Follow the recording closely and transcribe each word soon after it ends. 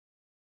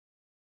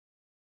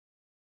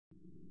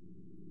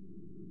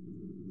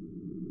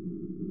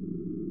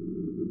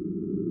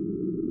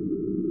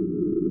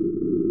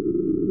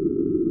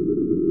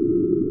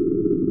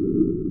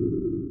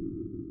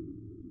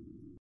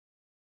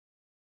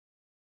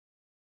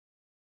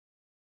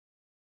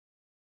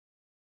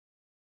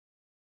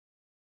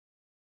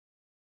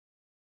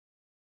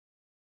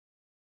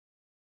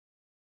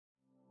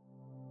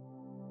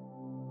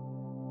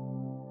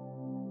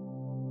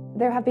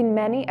There have been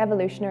many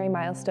evolutionary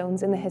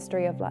milestones in the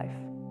history of life.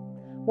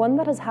 One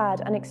that has had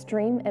an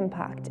extreme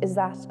impact is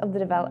that of the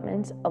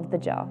development of the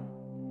jaw.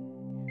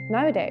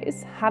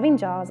 Nowadays, having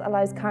jaws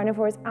allows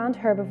carnivores and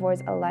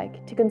herbivores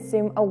alike to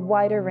consume a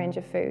wider range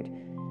of food,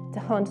 to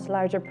hunt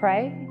larger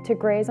prey, to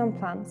graze on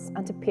plants,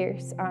 and to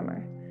pierce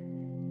armour.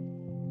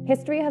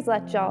 History has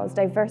let jaws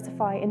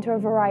diversify into a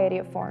variety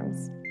of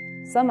forms.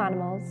 Some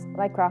animals,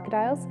 like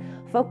crocodiles,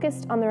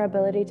 focused on their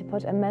ability to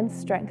put immense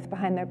strength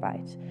behind their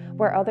bite,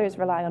 where others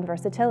rely on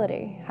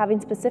versatility, having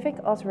specific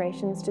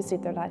alterations to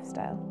suit their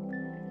lifestyle.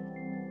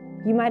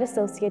 You might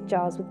associate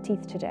jaws with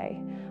teeth today.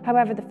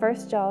 However, the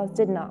first jaws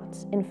did not,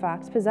 in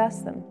fact,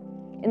 possess them.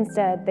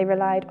 Instead, they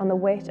relied on the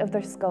weight of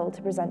their skull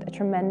to present a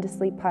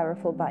tremendously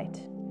powerful bite.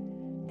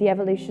 The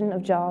evolution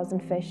of jaws in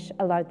fish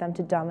allowed them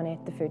to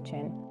dominate the food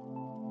chain.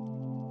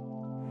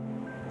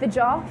 The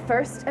jaw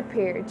first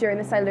appeared during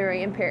the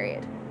Silurian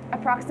period,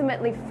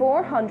 approximately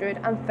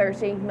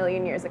 430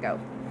 million years ago.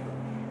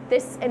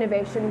 This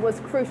innovation was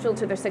crucial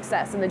to their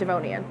success in the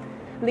Devonian,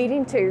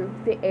 leading to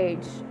the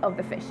age of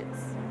the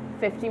fishes,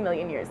 50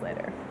 million years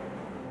later.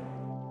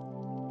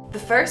 The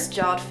first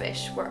jawed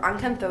fish were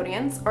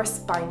Acanthodians, or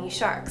spiny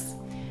sharks.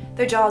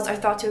 Their jaws are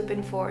thought to have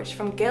been forged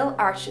from gill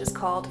arches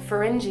called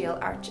pharyngeal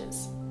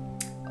arches.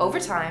 Over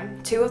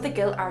time, two of the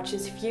gill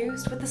arches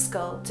fused with the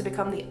skull to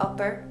become the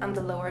upper and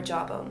the lower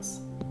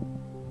jawbones.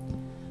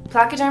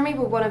 Placodermi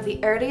were one of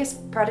the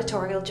earliest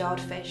predatorial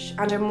jawed fish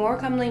and are more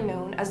commonly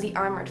known as the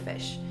armoured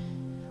fish.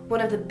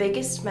 One of the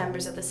biggest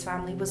members of this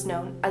family was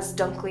known as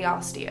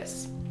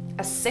Dunkleosteus,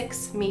 a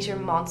 6-metre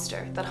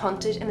monster that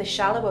hunted in the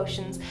shallow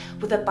oceans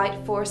with a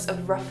bite force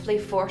of roughly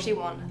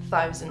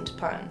 41,000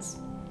 pounds.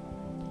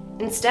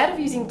 Instead of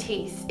using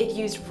teeth, it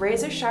used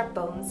razor-sharp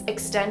bones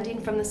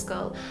extending from the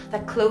skull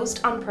that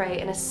closed on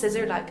prey in a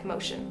scissor-like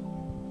motion.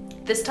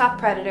 This top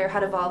predator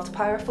had evolved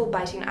powerful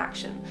biting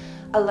action,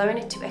 allowing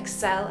it to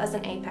excel as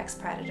an apex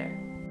predator.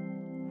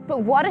 But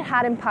what it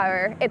had in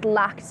power, it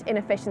lacked in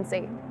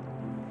efficiency.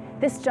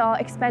 This jaw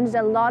expended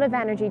a lot of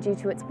energy due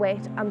to its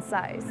weight and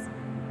size.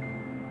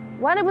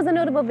 While it was a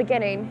notable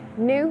beginning,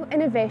 new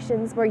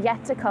innovations were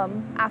yet to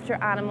come after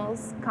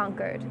animals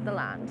conquered the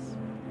land.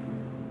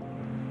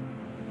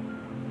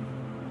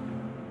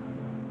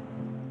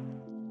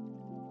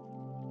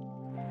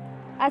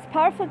 As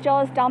powerful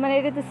jaws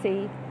dominated the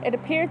sea, it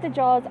appeared the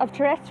jaws of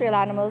terrestrial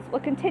animals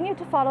would continue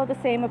to follow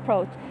the same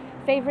approach,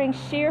 favouring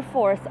sheer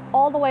force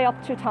all the way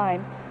up through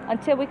time,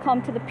 until we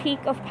come to the peak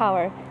of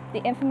power,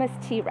 the infamous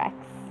T-Rex.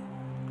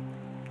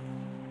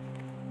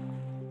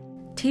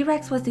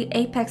 T-Rex was the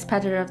apex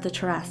predator of the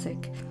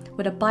Jurassic,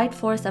 with a bite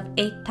force of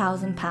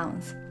 8,000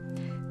 pounds.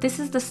 This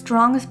is the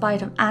strongest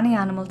bite of any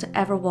animal to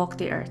ever walk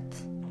the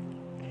earth.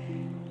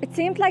 It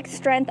seemed like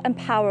strength and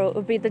power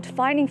would be the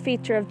defining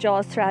feature of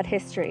jaws throughout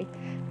history.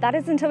 That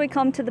is until we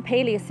come to the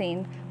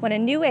Paleocene, when a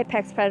new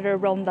apex predator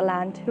roamed the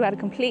land who had a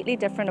completely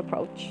different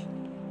approach.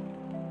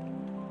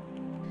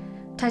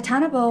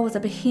 Titanoboa was a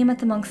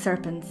behemoth among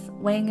serpents,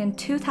 weighing in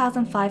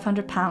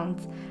 2,500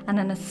 pounds and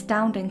an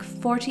astounding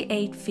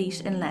 48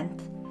 feet in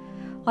length.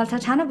 While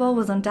Titanoboa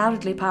was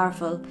undoubtedly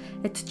powerful,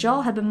 its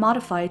jaw had been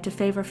modified to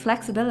favour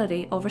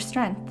flexibility over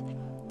strength.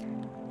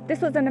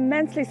 This was an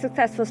immensely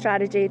successful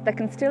strategy that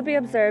can still be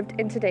observed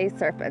in today's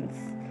serpents.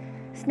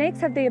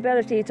 Snakes have the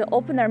ability to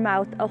open their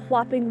mouth a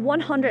whopping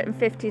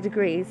 150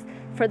 degrees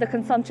for the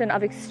consumption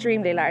of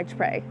extremely large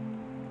prey.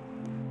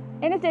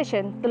 In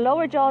addition, the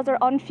lower jaws are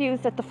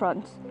unfused at the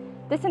front.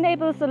 This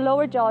enables the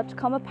lower jaw to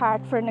come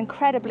apart for an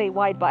incredibly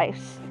wide bite.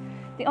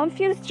 The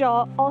unfused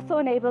jaw also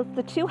enables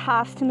the two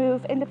halves to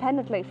move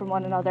independently from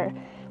one another,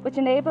 which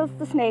enables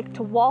the snake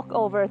to walk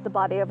over the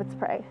body of its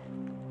prey.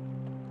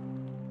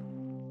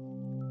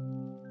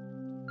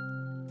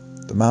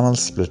 The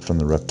mammals split from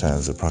the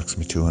reptiles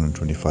approximately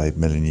 225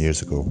 million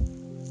years ago,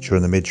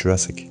 during the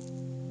mid-Jurassic.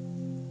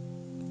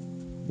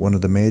 One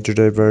of the major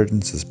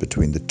divergences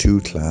between the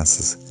two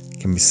classes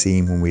can be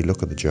seen when we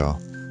look at the jaw.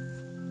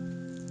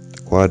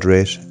 The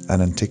quadrate and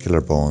lenticular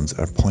bones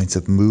are points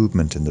of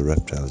movement in the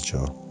reptile's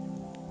jaw.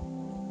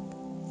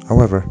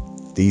 However,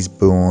 these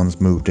bones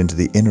moved into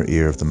the inner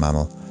ear of the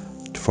mammal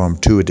to form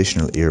two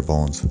additional ear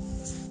bones.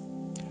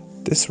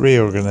 This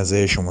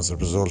reorganization was a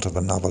result of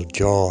a novel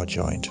jaw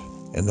joint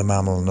in the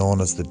mammal known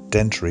as the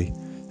dentary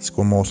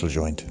squamosal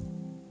joint.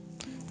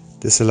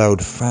 This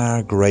allowed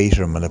far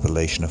greater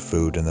manipulation of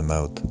food in the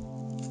mouth,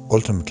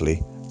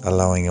 ultimately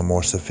allowing a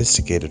more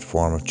sophisticated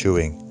form of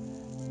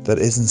chewing that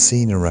isn't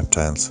seen in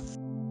reptiles.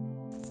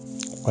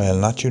 While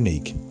not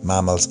unique,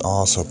 mammals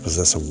also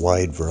possess a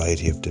wide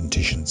variety of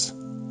dentitions,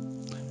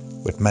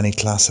 with many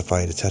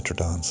classified as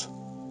tetradons.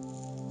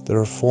 There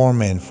are four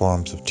main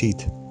forms of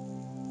teeth: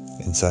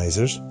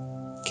 incisors,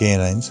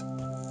 canines,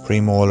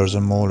 premolars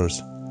and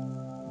molars.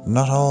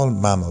 Not all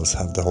mammals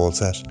have the whole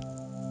set.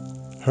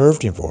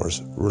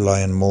 Herbivores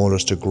rely on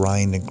molars to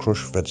grind and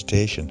crush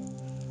vegetation.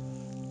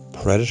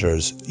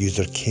 Predators use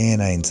their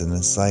canines and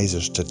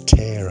incisors to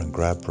tear and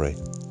grab prey.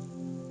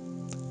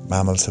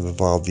 Mammals have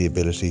evolved the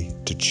ability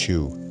to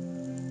chew,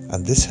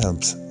 and this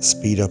helps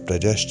speed up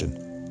digestion,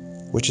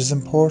 which is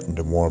important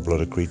in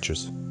warm-blooded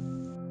creatures.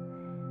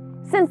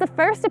 Since the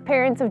first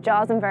appearance of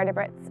jaws in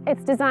vertebrates,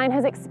 its design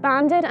has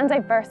expanded and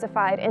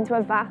diversified into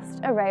a vast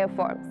array of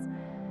forms.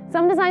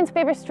 Some designs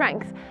favour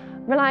strength,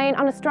 relying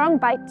on a strong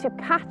bite to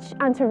catch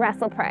and to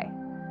wrestle prey,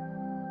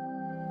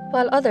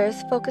 while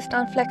others focused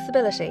on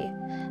flexibility,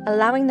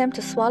 allowing them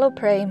to swallow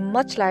prey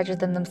much larger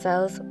than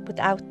themselves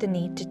without the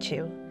need to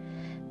chew.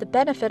 The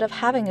benefit of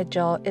having a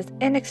jaw is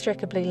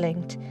inextricably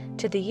linked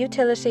to the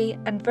utility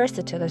and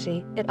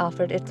versatility it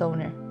offered its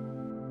owner.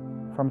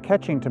 From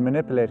catching to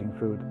manipulating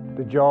food,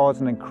 the jaw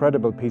is an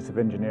incredible piece of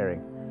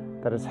engineering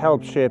that has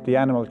helped shape the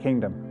animal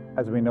kingdom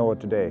as we know it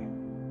today.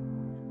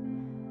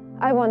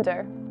 I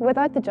wonder,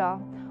 without the jaw,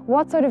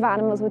 what sort of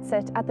animals would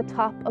sit at the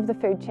top of the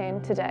food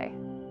chain today?